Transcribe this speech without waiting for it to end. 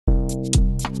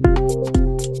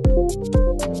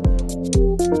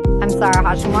I'm Sarah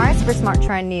Hashimoris for Smart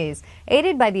Trend News.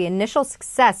 Aided by the initial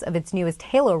success of its newest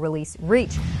Halo release,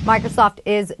 Reach, Microsoft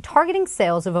is targeting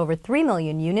sales of over 3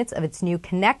 million units of its new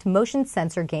Kinect motion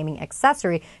sensor gaming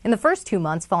accessory in the first 2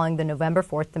 months following the November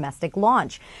 4th domestic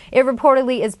launch. It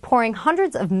reportedly is pouring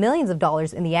hundreds of millions of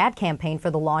dollars in the ad campaign for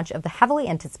the launch of the heavily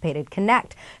anticipated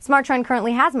Kinect. Smart Trend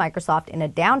currently has Microsoft in a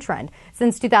downtrend.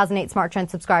 Since 2008, Smart Trend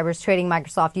subscribers trading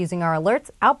Microsoft using our alerts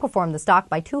outperformed the stock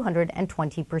by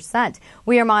 220%.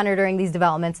 We are monitoring these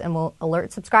developments and will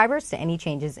alert subscribers to any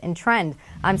changes in trend.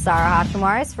 I'm Sarah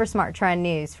Hashimoris for Smart Trend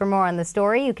News. For more on the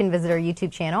story, you can visit our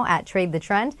YouTube channel at Trade the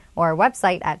Trend or our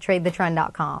website at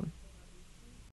tradethetrend.com.